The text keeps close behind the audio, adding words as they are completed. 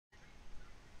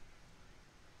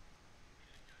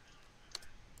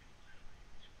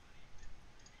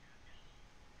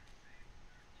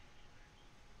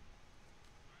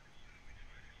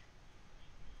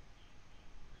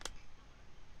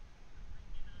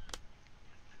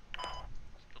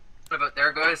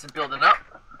boys, and building up.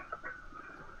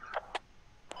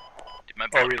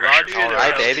 Are we Logi?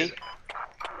 Alright, baby.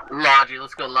 Logi,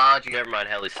 let's go Logi. Never mind,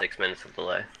 heli 6 minutes of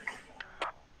delay.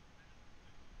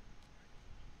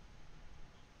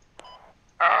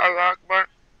 Allah Akbar.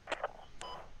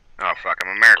 Oh fuck,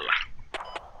 I'm American.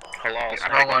 Hello, I think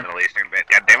the Middle Eastern bit.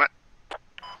 God damn it.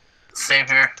 Same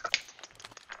here.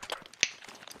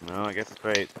 No, I guess it's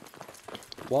right.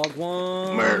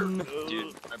 Wagwan.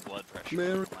 Dude, my blood pressure.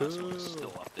 America. Last one's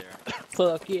still up there.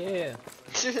 Fuck yeah.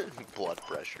 Blood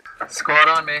pressure. Squad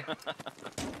on me.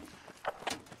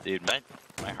 Dude,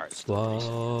 my heart's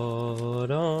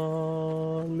Squad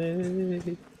on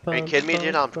me. Are you kidding me,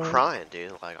 dude? I'm crying,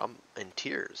 dude. Like, I'm in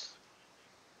tears.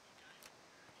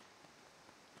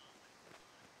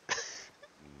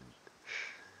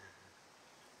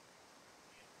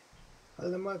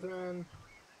 Hello, my friend.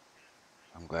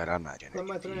 I'm glad I'm not in Hello,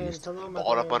 my friend. Hello, my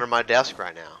Balled up friend. under my desk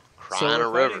right now. Crying So a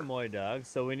we're river. fighting Moy Dog,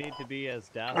 so we need to be as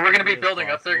daft. We're gonna be building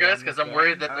up there, guys, because I'm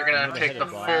worried that they're gonna take the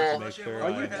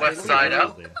full west side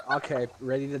out. Okay,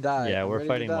 ready to die. Yeah, we're ready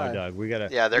fighting to Moy die. Dog. We gotta.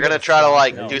 Yeah, they're gonna try to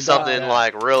like do something Yeah.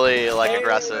 like really like Hey,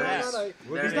 aggressive.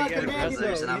 He's not commanding though.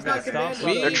 He's not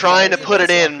commanding. They're trying to put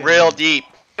it in real deep.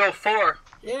 Go 4.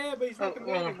 Yeah, but he's not Oh,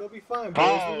 commanding. They'll be fine,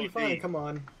 boys. They'll be fine. Come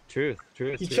on. Truth.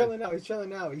 He's chilling out. He's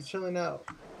chilling out. He's chilling out.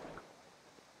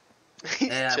 He's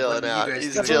Yeah, chilling what are you out. guys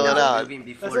He's doing chilling now? out. Moving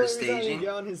That's before the the only reason I didn't staging. get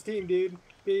on his team, dude.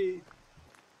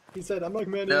 He said, I'm not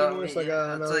commanding No, anymore. It's like,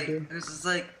 yeah, no, it's like dude. this is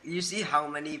like you see how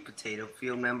many potato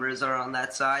field members are on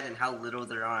that side and how little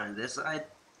there are on this side.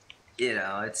 You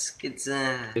know, it's.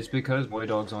 It's because Moy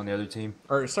Dog's on the other team.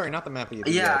 Or sorry, not the map.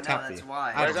 Yeah, no, that's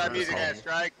why. Where's that music at,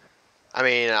 Strike? I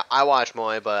mean, I watch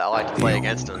Moy, but I like to play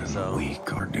against him. So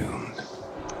Weak are doomed.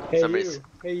 Hey, somebody's- you.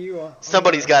 Hey, you.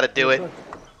 somebody's got to do it.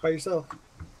 By yourself.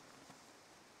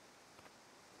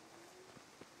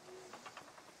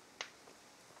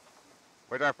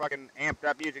 Where's our fucking amped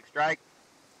up music, Strike?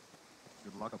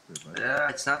 Good luck up there, bud. Yeah,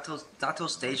 it's not till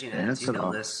staging ends. You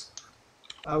know this.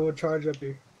 I will charge up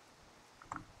you.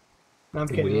 No, I'm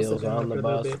The kidding. wheels on the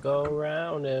bus go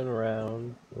round and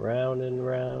round, round and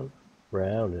round,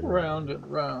 round and round. Round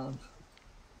and round.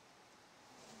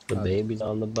 The babies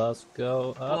on the bus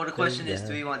go up. Well, the question and is, do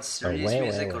down. we want serious wah,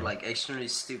 music wah, or wah. like extremely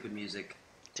stupid music?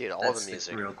 Dude, all That's the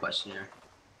music. the real question here.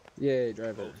 Yay,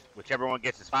 drive it. Whichever one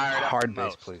gets us fired up. Hard the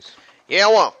bass, most. please. Yeah,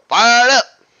 I want to fire it up.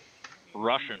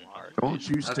 Russian hard. Don't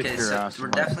you stick Okay, your so ass we're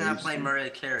in my definitely not face. playing Mariah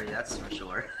Carey. That's for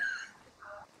sure.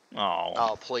 Oh.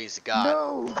 Oh, please, God.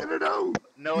 No.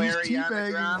 No He's area on the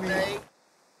teabagging ground, me. eh?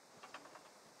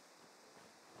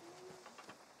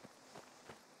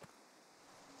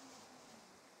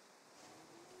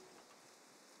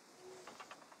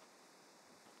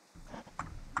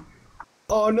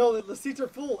 Oh no, the seats are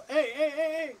full.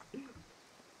 Hey.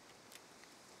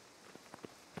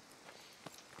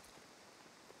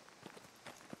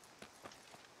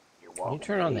 Can you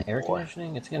turn on the air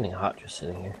conditioning? It's getting hot just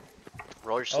sitting here.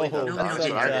 Roll your sleeve up. no, That's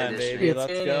no, right. no. Time, baby.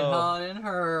 Let's go. in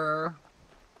her.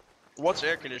 What's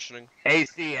air conditioning?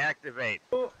 AC activate.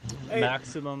 Hey,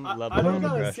 Maximum I level don't of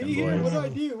gotta aggression, see here. What boys.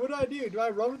 do I do? Do I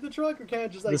run with the truck or can I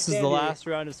just like This is stand the here? last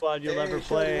round of squad you'll Hey, ever shut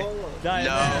play. the wall up.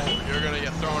 Diamond. You're gonna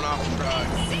get thrown off the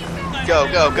truck. Go.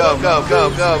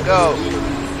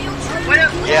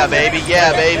 Yeah, baby.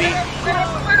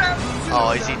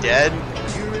 Oh, is he dead?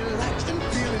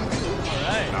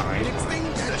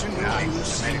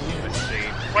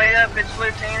 Wait up, it's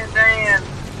Lieutenant Dan.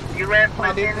 You left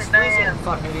Lieutenant Dan.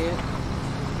 Fucking idiot.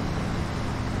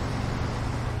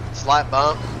 Slight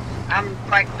bump. I'm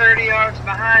like 30 yards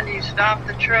behind you. Stop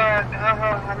the truck.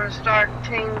 I'm gonna start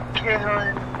team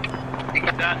killing. You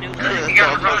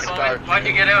gotta run, homie. Why'd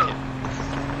you get out?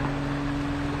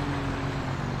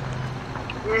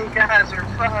 You guys are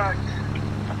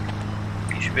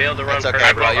fucked. You should be able to run That's okay,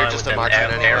 perfectly bro. You're fine just with a an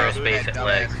marksman anyway. aerospace at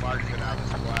legs.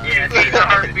 Yeah, it's a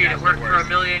heartbeat. It worked for a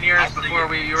million years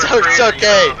before you were So it's crazy,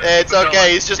 okay. you know, It's but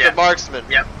okay. He's just yeah. a marksman.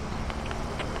 Yep.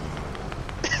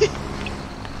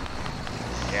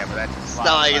 Yeah, but that's It's not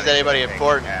like he's anybody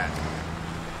important.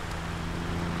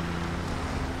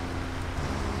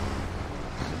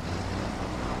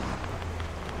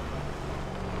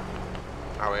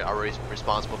 Are we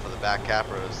responsible for the back cap,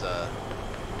 or is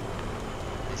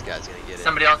these guys gonna get it?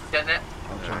 Somebody else getting it?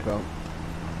 I'll jump out.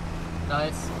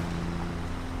 Nice.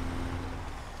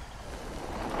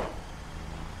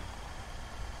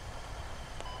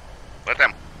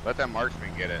 Let them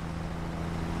marksman get it.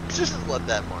 Just let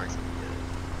that marksman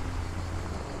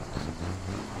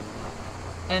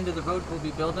get End of the road we'll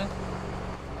be building.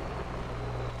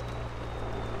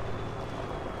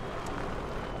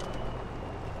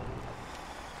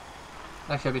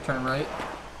 Actually, I'll be turning right.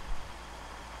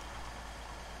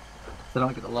 So I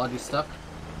don't get the lodgy stuck.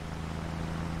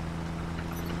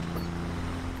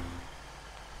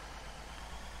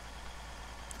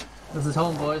 This is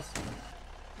home, boys.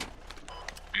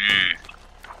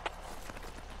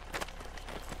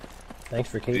 Thanks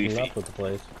for keeping up with the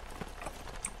place.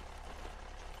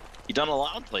 You done a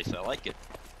loud place. I like it.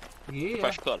 Yeah.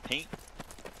 Fresh coat of paint.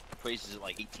 Prices at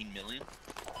like 18 million.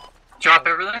 Drop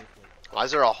everything? Why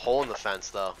is there a hole in the fence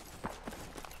though?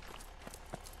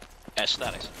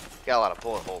 Aesthetics. Got a lot of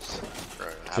bullet holes.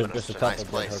 For having Just a such couple nice of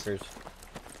place. hookers.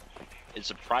 It's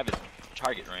a private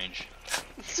target range.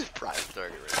 It's a private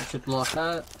target I range. should block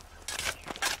that.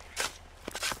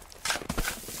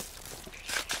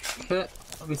 Okay,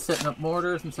 I'll be setting up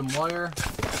mortars and some wire.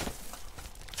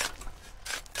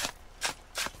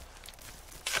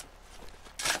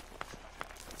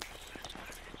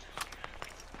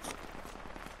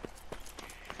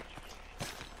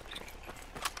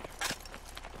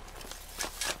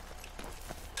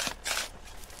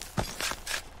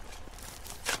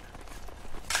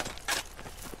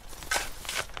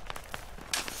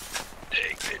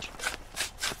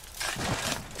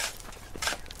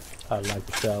 I like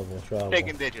to shovel.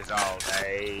 Taking ditches all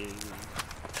day.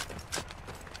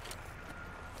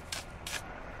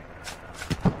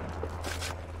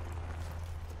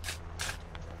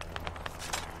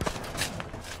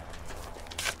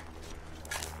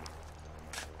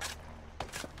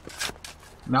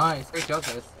 Nice, great job,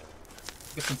 guys.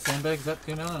 Get some sandbags up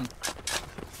too now.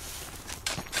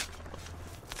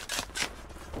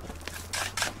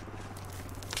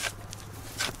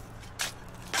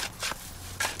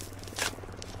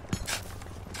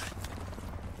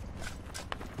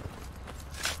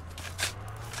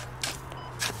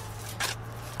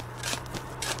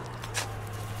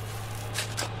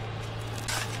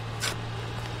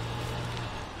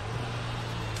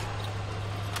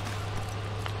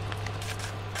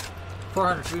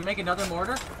 400. Should we make another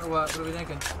mortar? Or what? What are we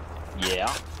thinking?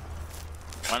 Yeah.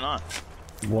 Why not?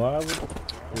 Why would...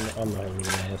 I'm not even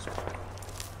gonna ask.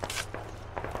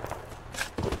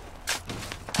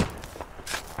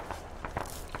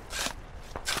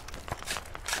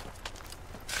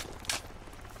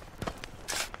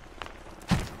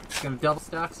 Gonna double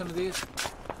stack some of these.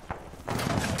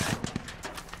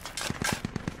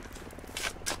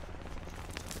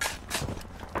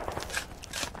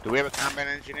 Do we have a combat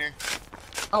engineer?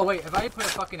 Oh wait, have I put a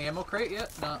fucking ammo crate yet?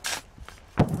 No.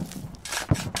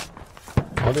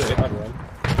 I'll do it. I'll run.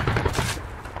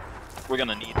 We're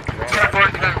gonna need. You gotta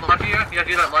force that lucky run? You gotta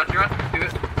do that lucky run? Do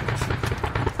it.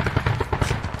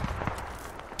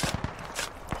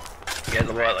 You guys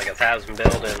what, like 1,000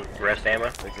 build and rest ammo?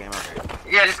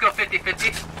 Yeah, just go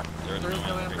 50-50. There is no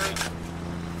ammo crate.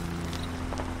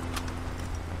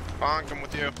 Vaughn, come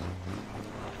with you.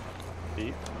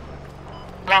 Beef.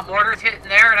 I want mortars hitting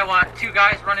there, and I want 2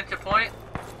 guys running to point.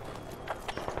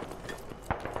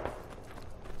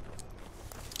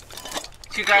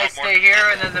 Two guys stay here,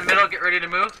 and then the middle get ready to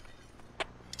move.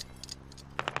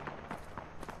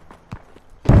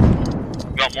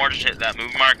 You got more to hit that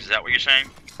move mark, is that what you're saying?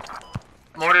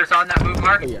 Mortars on that move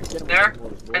mark there,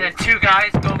 and then 2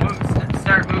 guys go move,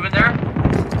 start moving there.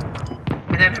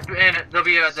 And then there'll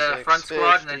be the front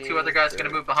squad, and then 2 other guys gonna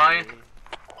move behind.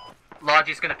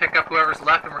 Logi's gonna pick up whoever's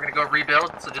left, and we're gonna go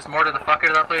rebuild. So just mortar the fuck out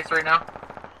of that place right now.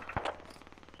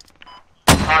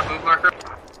 On move marker.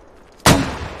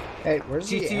 Hey, where's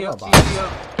the ammo box?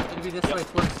 GTO. It'll be this way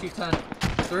towards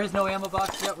 210. There is no ammo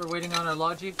box yet. We're waiting on our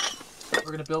Logi.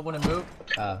 We're gonna build one and move.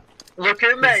 Look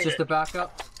who made It's just a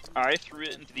backup. I threw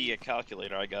it into the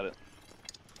calculator, I got it.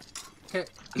 Okay, Is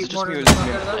it keep just mortaring me or the is fuck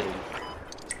it out of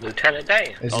that. Lieutenant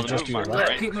Day. Is it just your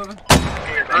right? Keep moving.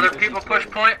 Other people push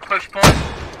point, push point.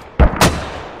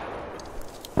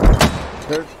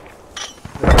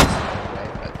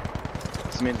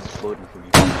 This man is floating for you.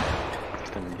 It's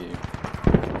coming to you.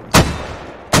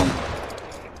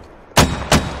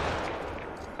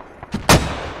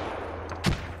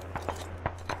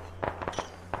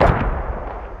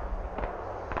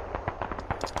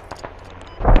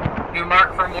 New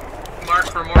mark for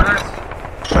mortars.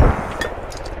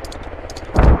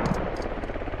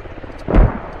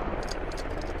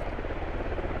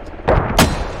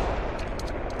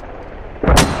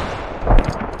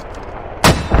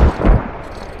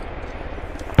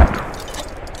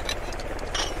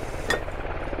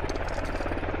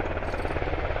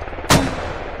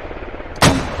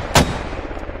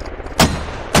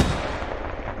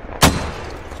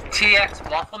 TX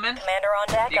Waffleman. Commander on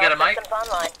deck. You got a mic?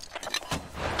 Online.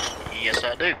 Yes,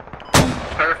 I do.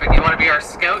 Perfect. You want to be our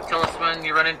scout? Tell us when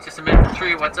you run into some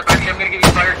infantry. What's up? Actually, I'm going to give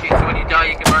you fire sheet, so when you die,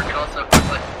 you can mark it also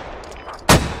quickly.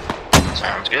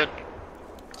 Sounds good.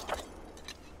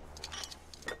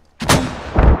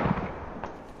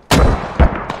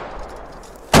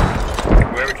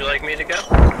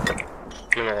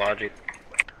 logic.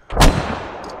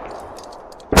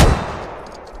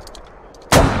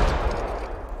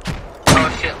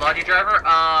 Oh shit, Logi driver.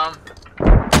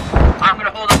 I'm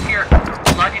gonna hold up here.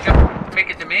 Logi driver, make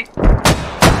it to me.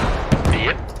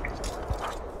 Yep.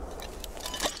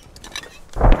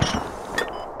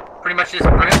 Pretty much this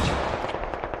bridge.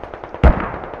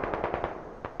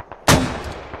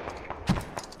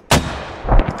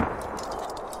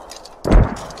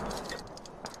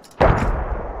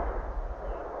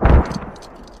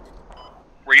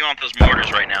 Where you want those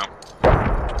mortars right now?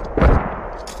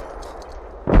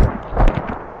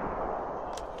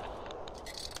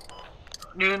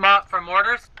 New mop for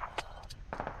mortars.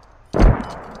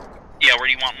 Yeah, where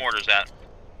do you want mortars at?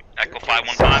 Echo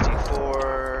 515.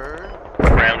 64.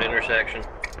 Round intersection.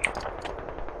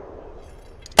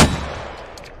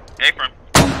 Apron.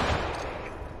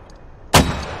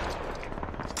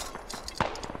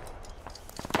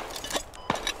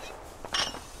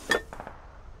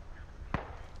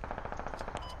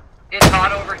 It's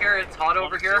hot over here. It's hot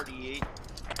over here. 148.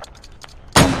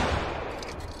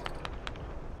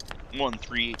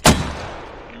 138.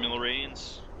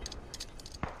 Milliradians.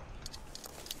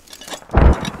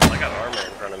 I got armor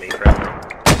in front of me, friendly.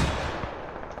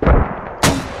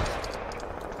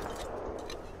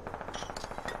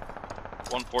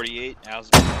 .148.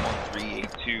 Azimuth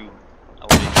 1382.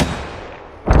 Elevation.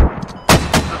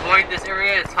 Avoid this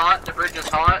area. It's hot. The bridge is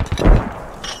hot.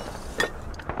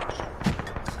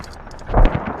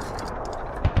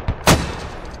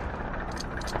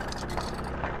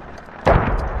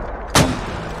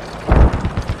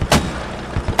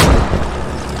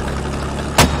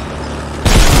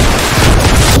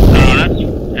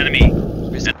 Enemy.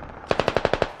 Let's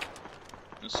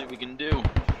see what we can do.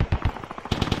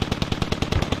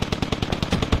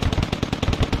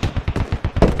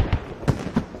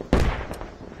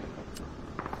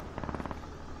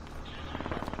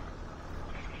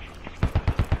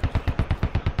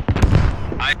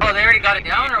 Oh, they already got it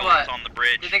down, or what? On the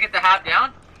bridge. Did they get the hab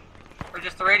down? Or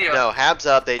just the radio? No, Hab's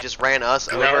up. They just ran us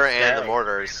No, over it's and the down.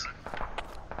 mortars.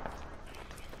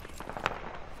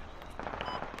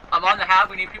 I'm on the hab.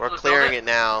 We need people We're to clearing build it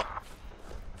now.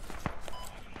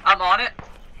 I'm on it.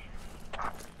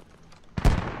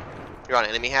 You're on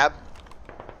enemy Hab?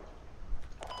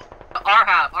 Our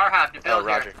hab to build Oh,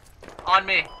 Roger. here. On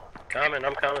me. Coming,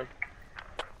 I'm coming.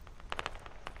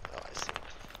 Oh, I see.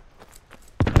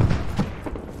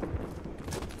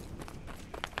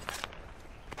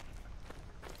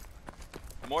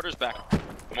 Mortars back.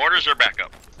 Mortars are back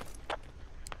up.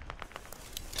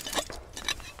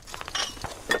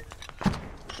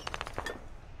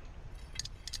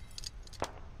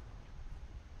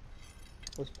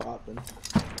 What's poppin'?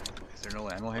 Is there no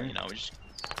ammo here? You know, we just.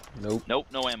 Nope. Nope,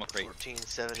 no ammo crate.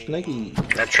 1470. Snaky.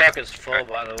 That truck is full,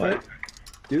 by the way.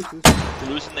 Deuces. We're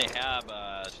losing the hab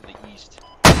to the east.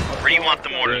 Where do you want the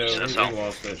mortars? Yeah, we SL?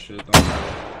 lost that shit. Don't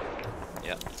worry.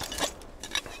 Yeah.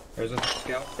 There's a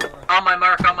scout. On my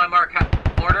mark.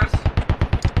 Mortars.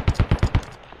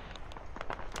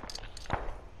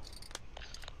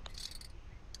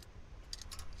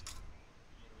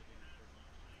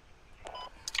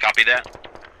 Copy that.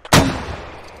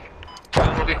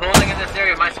 We'll be holding in this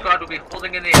area. My squad will be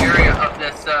holding in the area of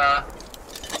this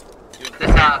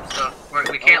this hab, so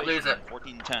we can't lose it.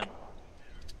 1410.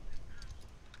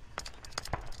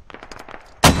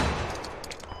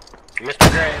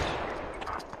 Mr. Graves.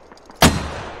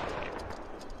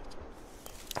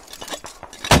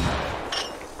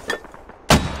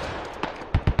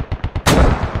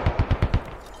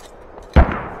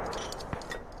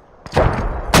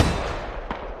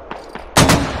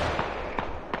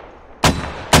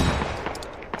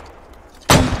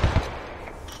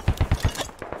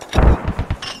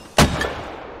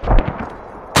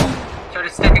 Try to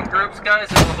stick in groups, guys,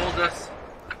 and we'll hold this.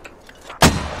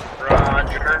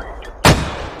 Roger.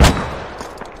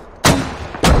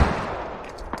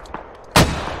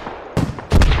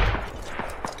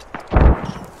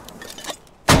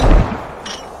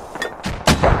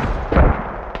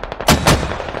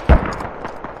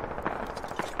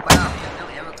 Wow, we have no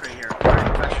ammo crate here.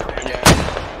 Alright, pressure.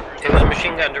 Yeah. It was a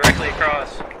machine gun directly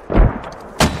across.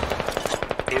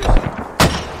 He was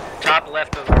top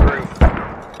left of the roof.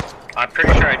 I'm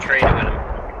pretty sure I traded with him.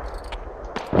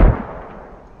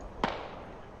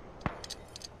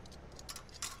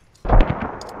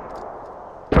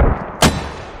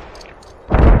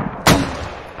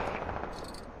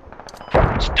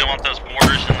 Still want those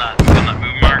mortars in that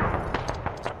move mark?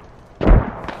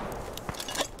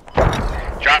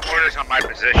 Drop mortars on my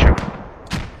position.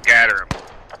 Gather them.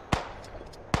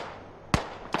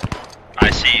 I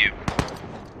see you.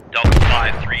 Delta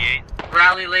 538. RAAS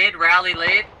Rally laid, rally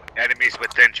laid. Enemies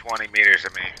within 20 meters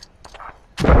of me.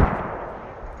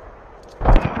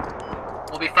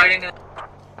 We'll be fighting. 0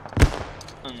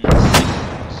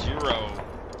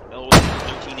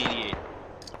 1388.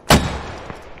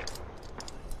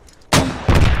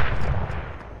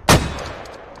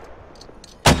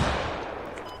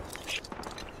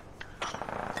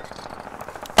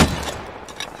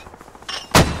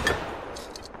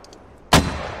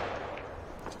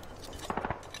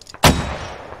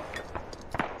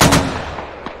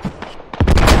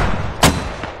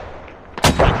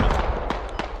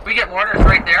 We get mortars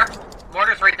right there.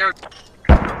 Mortars right there.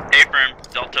 Abram,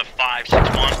 Delta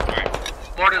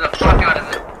 561. Mortar the fuck out of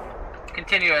it.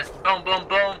 Continuous. Boom, boom,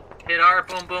 boom. Hit R.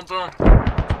 Boom, boom, boom.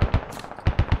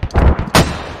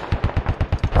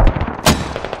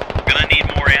 Gonna need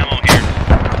more ammo here.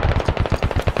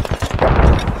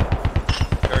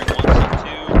 Carrying 1C2,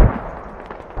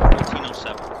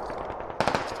 1407.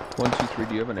 123,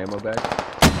 do you have an ammo bag?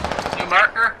 New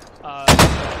marker.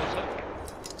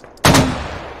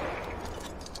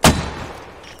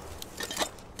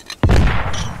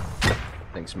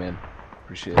 Thanks, man.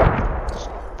 Appreciate it.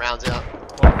 Rounds out.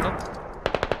 Welcome.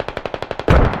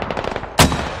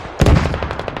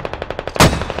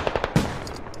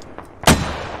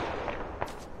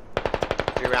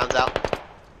 3 rounds out.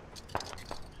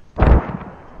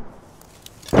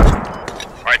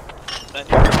 Alright.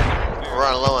 We're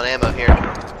running low on ammo here.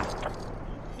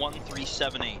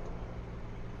 1378.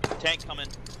 Tank coming.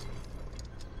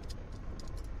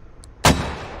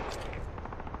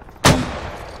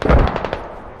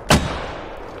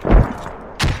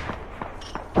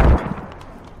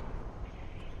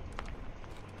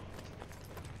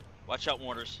 Watch out,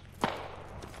 mortars. I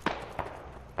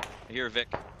hear Vic.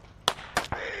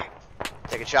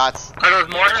 Taking shots. Are those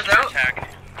mortars out?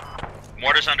 Attack.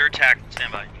 Mortars under attack.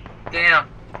 Stand by. Damn.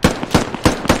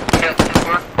 Yeah,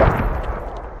 10-4.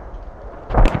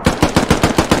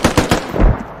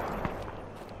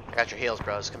 I got your heals,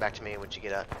 bros. Come back to me once you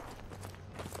get up.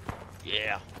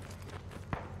 Yeah.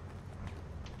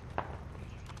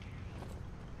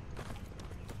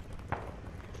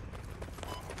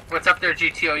 What's up there,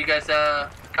 GTO? You guys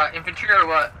got infantry or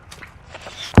what?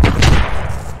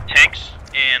 Tanks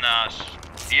and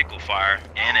vehicle fire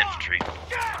and infantry.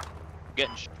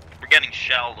 We're getting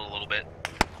shelled a little bit.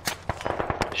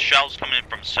 Shells coming in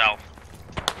from south.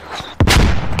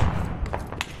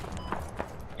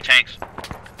 Tanks.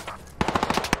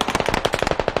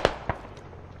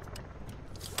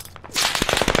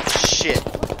 Shit.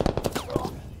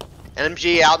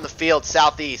 NMG out in the field,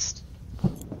 southeast.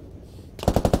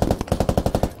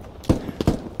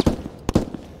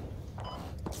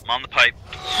 I'm on the pipe.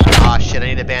 Ah, shit, I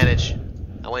need a bandage.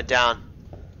 I went down.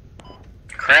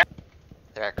 Crash.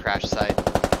 They're at crash site.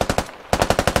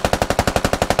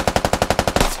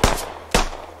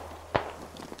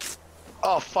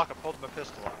 Oh fuck, I pulled my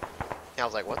pistol out. I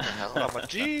was like, what the hell? I'm a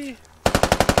G.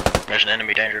 There's an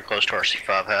enemy danger close to our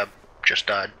C5 hub. Just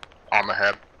died. On the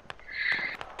hub.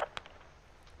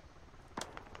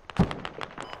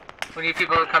 We need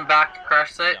people to come back to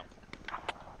crash site.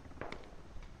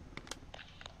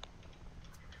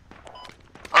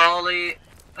 Ollie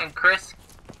and Chris,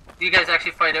 do you guys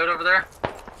actually fight out over there?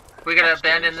 We gotta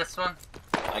abandon this one.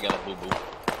 I got a boo boo.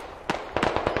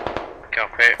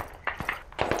 Copy.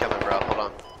 Coming, bro. Hold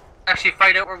on. Actually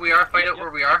fight out where we are, fight out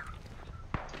where we are.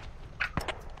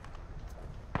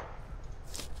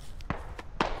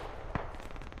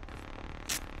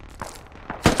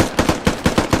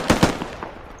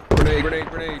 Grenade, grenade,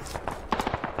 grenade.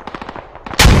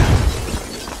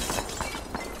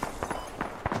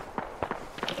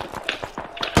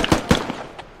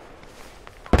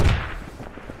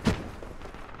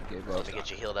 Let me get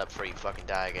you healed up before you fucking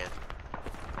die again.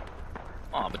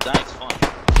 Oh, but dying's fun.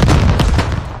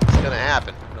 It's gonna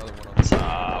happen. It's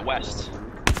west.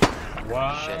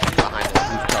 What? Shit, behind us.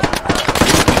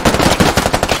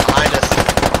 Behind us.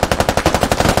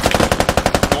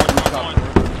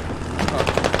 North.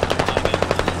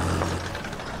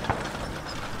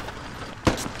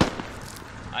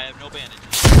 I have no bandages.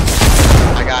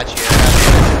 I got you. I got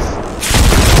bandages.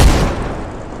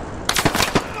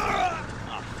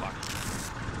 Oh, fuck.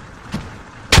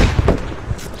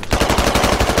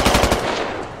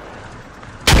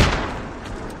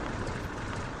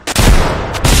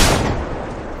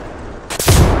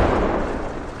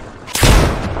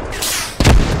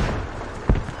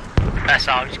 That's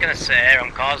all. I'm just gonna sit here.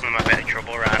 I'm causing them a bit of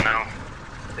trouble right now.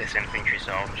 This infantry,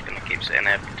 so I'm just gonna keep sitting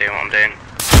there doing what I'm doing.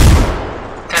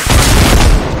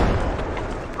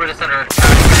 We're just under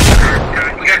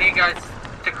attack. We got you guys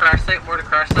to crash site, more to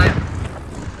crash site.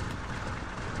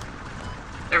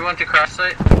 Everyone to crash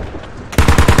site. We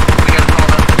gotta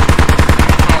fall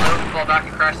out. Fall back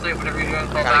and crash site. Whatever you're doing,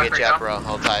 fall Trying back to get right you now. up, bro.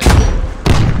 Hold tight.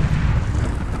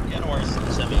 Yeah, no worries.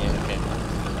 Send me okay.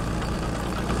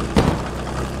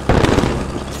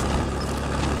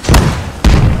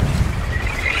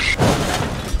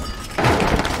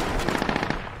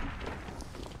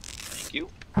 Thank you.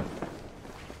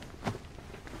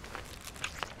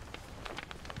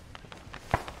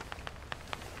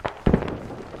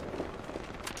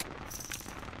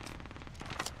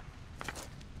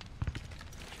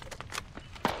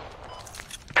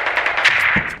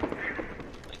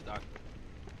 Thanks, Doc.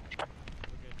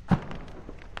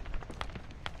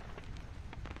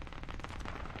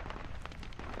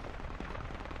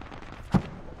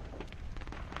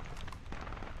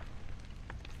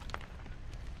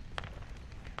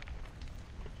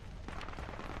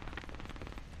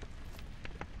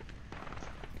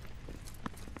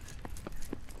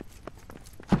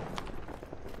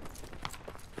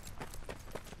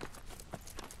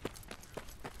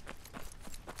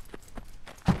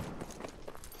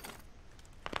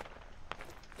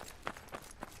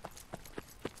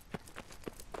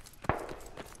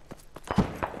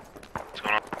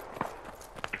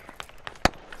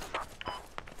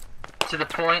 To the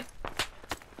point.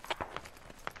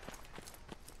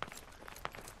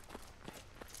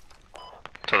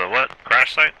 To the what?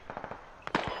 Crash site?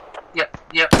 Yep,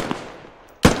 yep.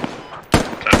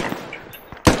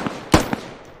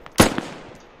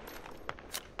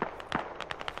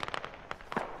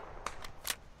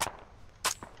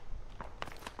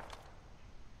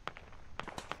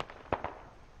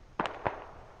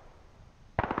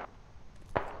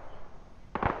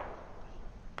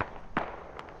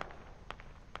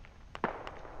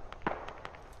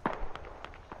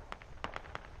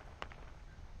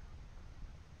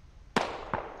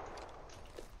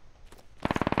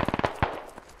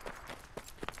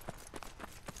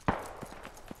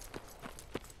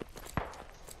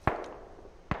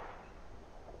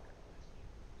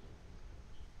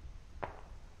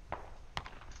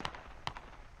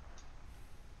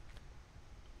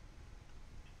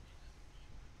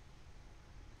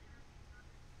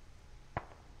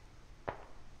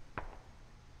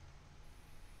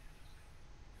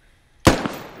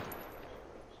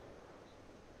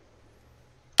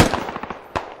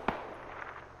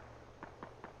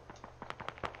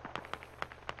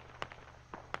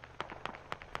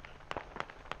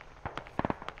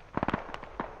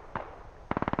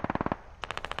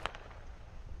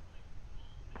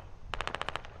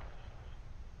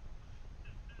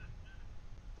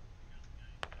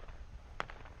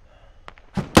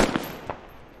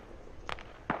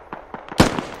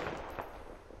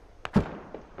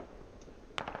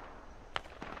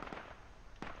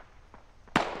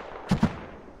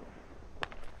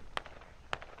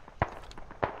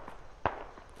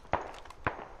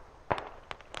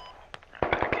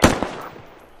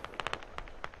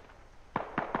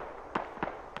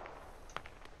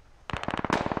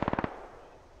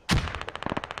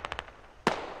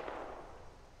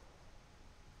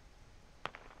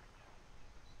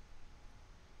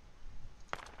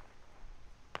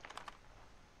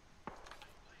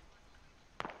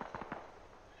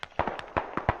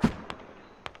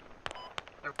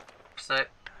 Site.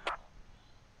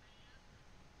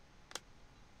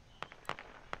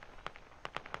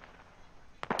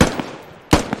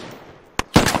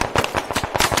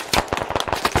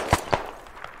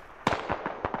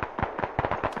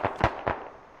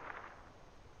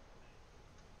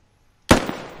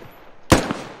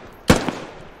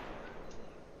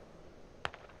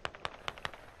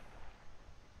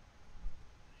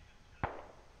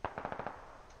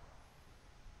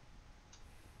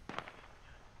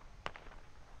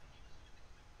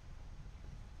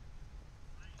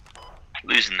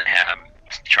 Losing the hab.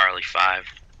 Charlie 5.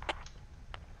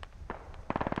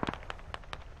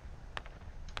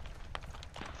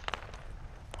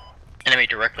 Enemy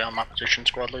directly on my position,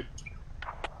 squad lead.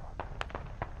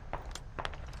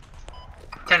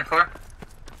 10-4.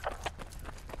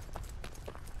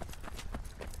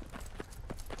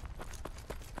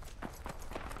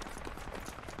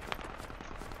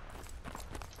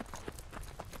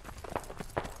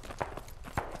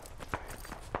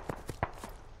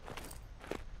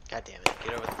 God damn it.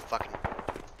 Get over the fucking...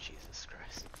 Jesus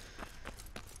Christ.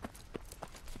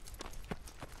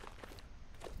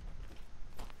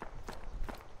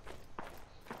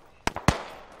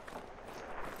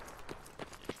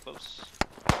 Close.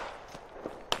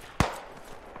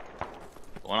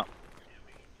 Going up.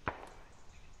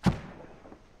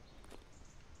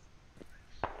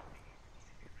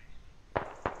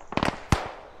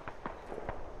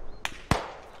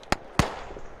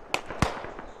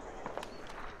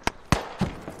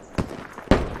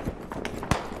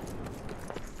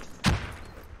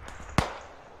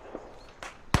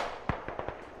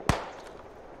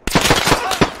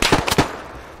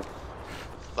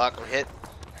 Fuck, I'm hit.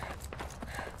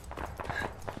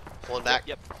 Pulling back.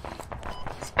 Yep.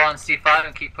 Spawn C5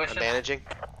 and keep pushing. I'm bandaging.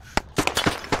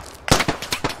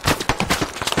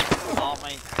 Oh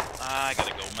my! I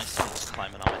gotta go. My son's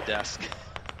climbing on my desk.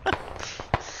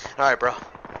 Alright, bro.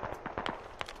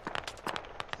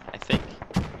 I think.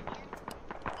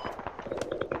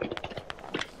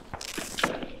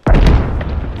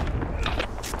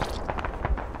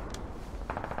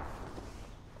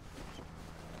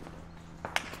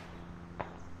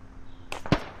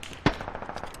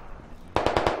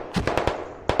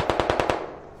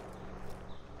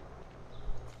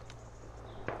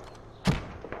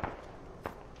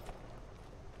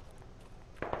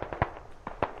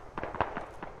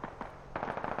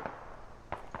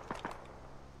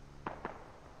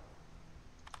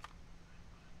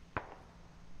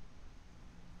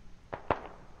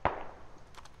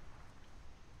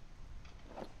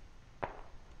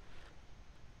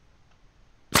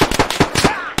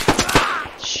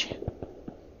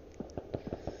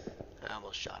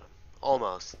 Shot him.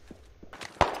 Almost.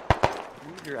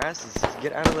 Move your asses.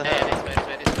 Get out of the house.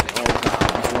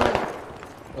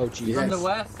 Oh, geez. From the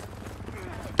west?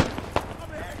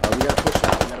 We gotta push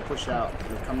out. We gotta push out.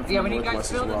 We're coming from Yeah, the we need guys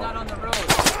northwest as building well. that on the road.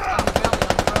 On the belly,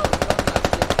 on the road. Building that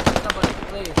shit. Somebody,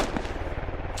 please.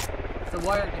 It's a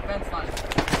wired defense line.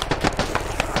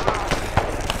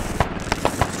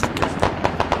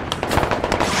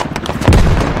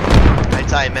 Hang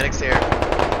tight, medics here.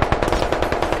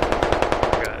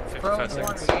 Bro,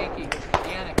 corner, Yankee.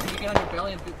 Deanna, can you get on your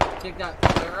belly and dig that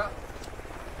flare up?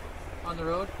 On the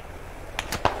road?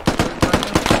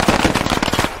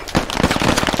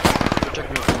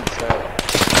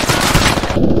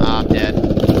 I'm dead.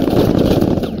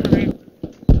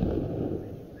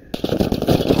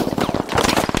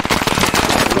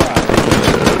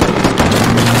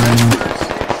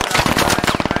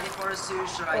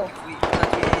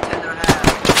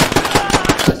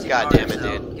 God damn it,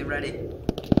 dude. Get ready.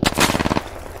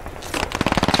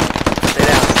 Stay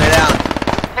down, stay down.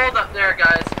 Hold up there,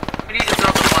 guys. We need to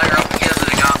build the fire up and get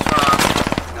everything up.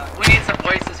 We need some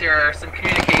voices here, some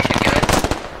communication, guys.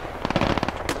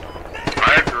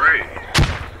 I agree.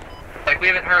 Like,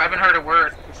 I haven't heard a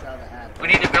word. We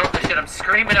need to build this shit. I'm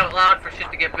screaming out loud for shit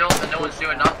to get built and no one's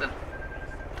doing nothing.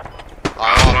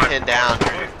 I'm all pinned down.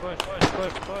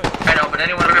 I know, but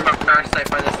anyone heard about our site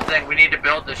by this thing? We need to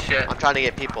build this shit. I'm trying to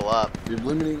get people up. You're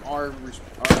limiting our action.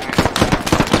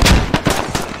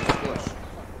 Push.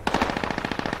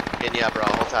 Getting you up, bro.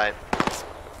 Hold tight.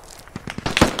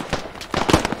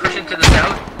 Pushing to the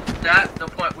south. No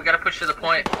point. We gotta push to the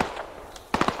point. No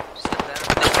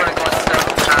point of going south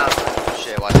to the house.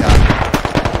 Shit, watch out.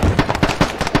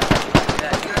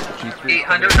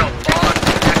 800, no, fall.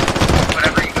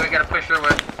 Whatever you go, you gotta push her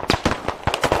with.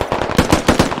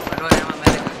 I go down my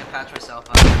medic, I can patch myself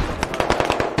up.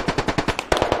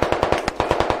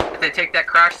 If they take that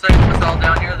crash site with us all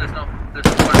down here, there's no point of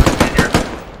us in here.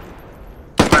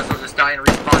 Might as well just die and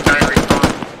respawn, die and respawn.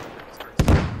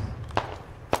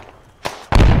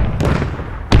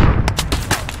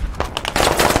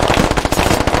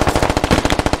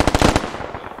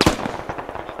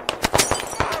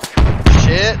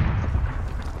 Shit.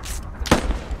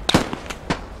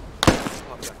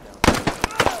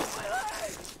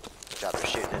 God, they're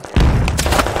shooting in here.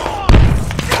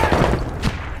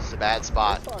 This is a bad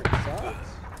spot.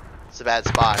 It's a bad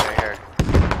spot right here.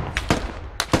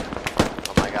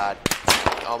 Oh my god.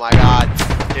 Oh my god.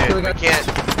 Dude, we can't.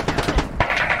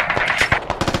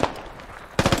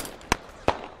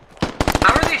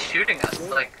 How are they shooting us?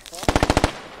 Like,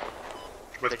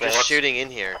 They're just shooting in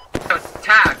here. so it's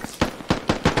tags.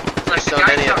 Like, so the guy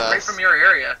many shot of right us. from your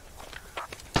area.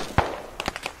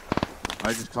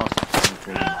 I just tossed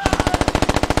some.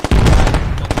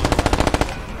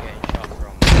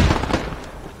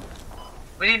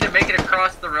 We need to make it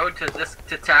across the road to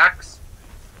Tax.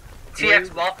 TX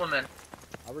Waffleman.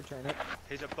 I'll return it.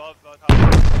 He's above the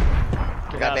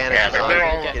We got bandages on.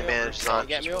 Get bandages on.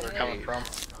 Get me where we're coming from.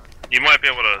 You might be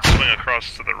able to swing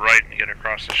across to the right and get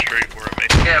across the street where it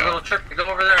makes Yeah, a little trip to go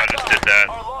over there. I just did that.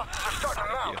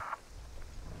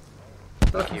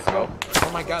 Thank you, bro.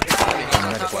 Oh my god.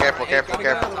 Careful, careful,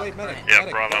 careful. Yeah,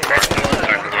 Bravo.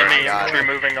 Exactly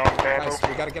moving on Bravo. Guys,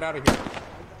 we gotta get out of here.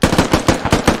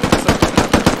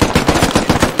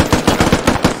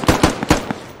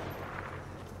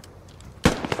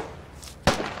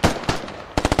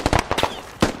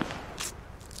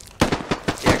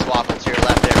 TX Waffle to your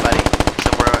left there, buddy.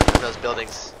 Somewhere in those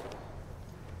buildings.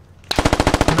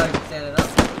 I'm not even standing up.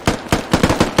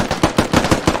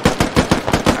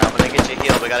 Alright, I'm gonna get you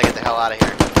healed. We gotta get the hell out of here.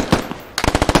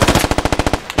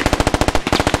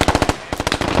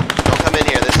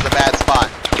 is a bad spot.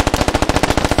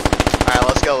 Alright,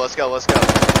 let's go, let's go, let's go.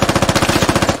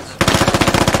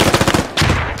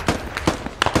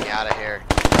 Get out of here.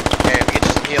 Hey, let me get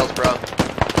you some heals, bro.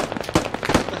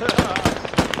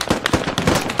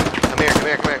 Come here, come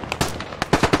here, come here.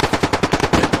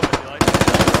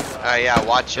 Alright, yeah,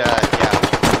 watch, yeah.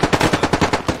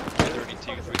 32,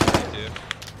 322.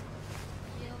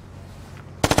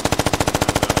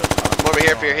 Come over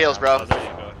here for your heals, bro.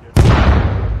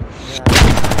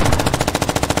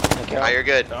 Alright, you're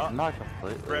good. I'm not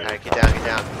complete. Alright, get down, get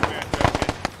down.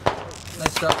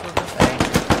 Nice stuff.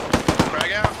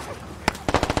 Frag out.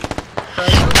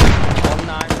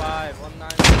 195,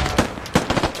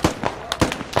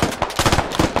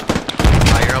 195.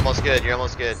 Alright, you're almost good, you're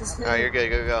almost good. Alright, you're good,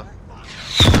 go, go.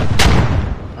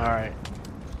 Alright.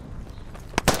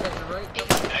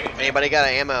 Anybody got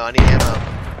ammo? I need ammo.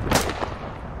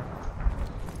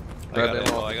 I got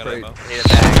ammo, I got ammo. I need a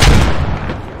bag.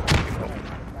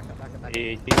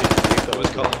 Who's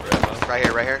calling for ammo? Right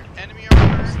here, right here. Enemy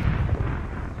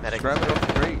armor. Medic. Grab it off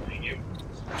the crate.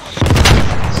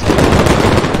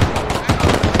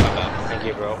 Thank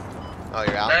you, bro. Oh,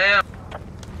 you're out? Damn.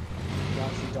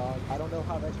 I don't know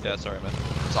how that. Yeah, sorry, man.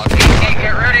 It's all good.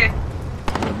 Get ready.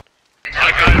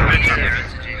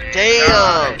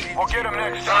 Damn! We'll get him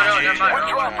next Oh, no, never mind. We're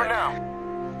dropping now.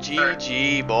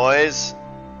 GG, boys.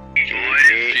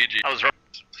 GG. I was right.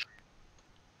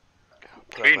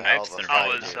 Pretty nice. I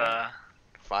was,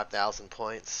 5,000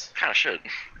 points. kinda should.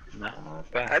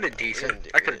 I did decent.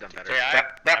 I could have done better. Yeah,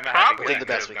 that We probably did the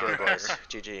best we could, boys.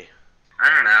 GG. I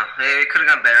don't know. Maybe we could have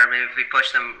gone better. Maybe if we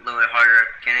pushed them a little bit harder at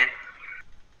the beginning.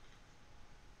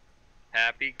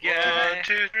 Happy 1,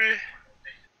 2, 3.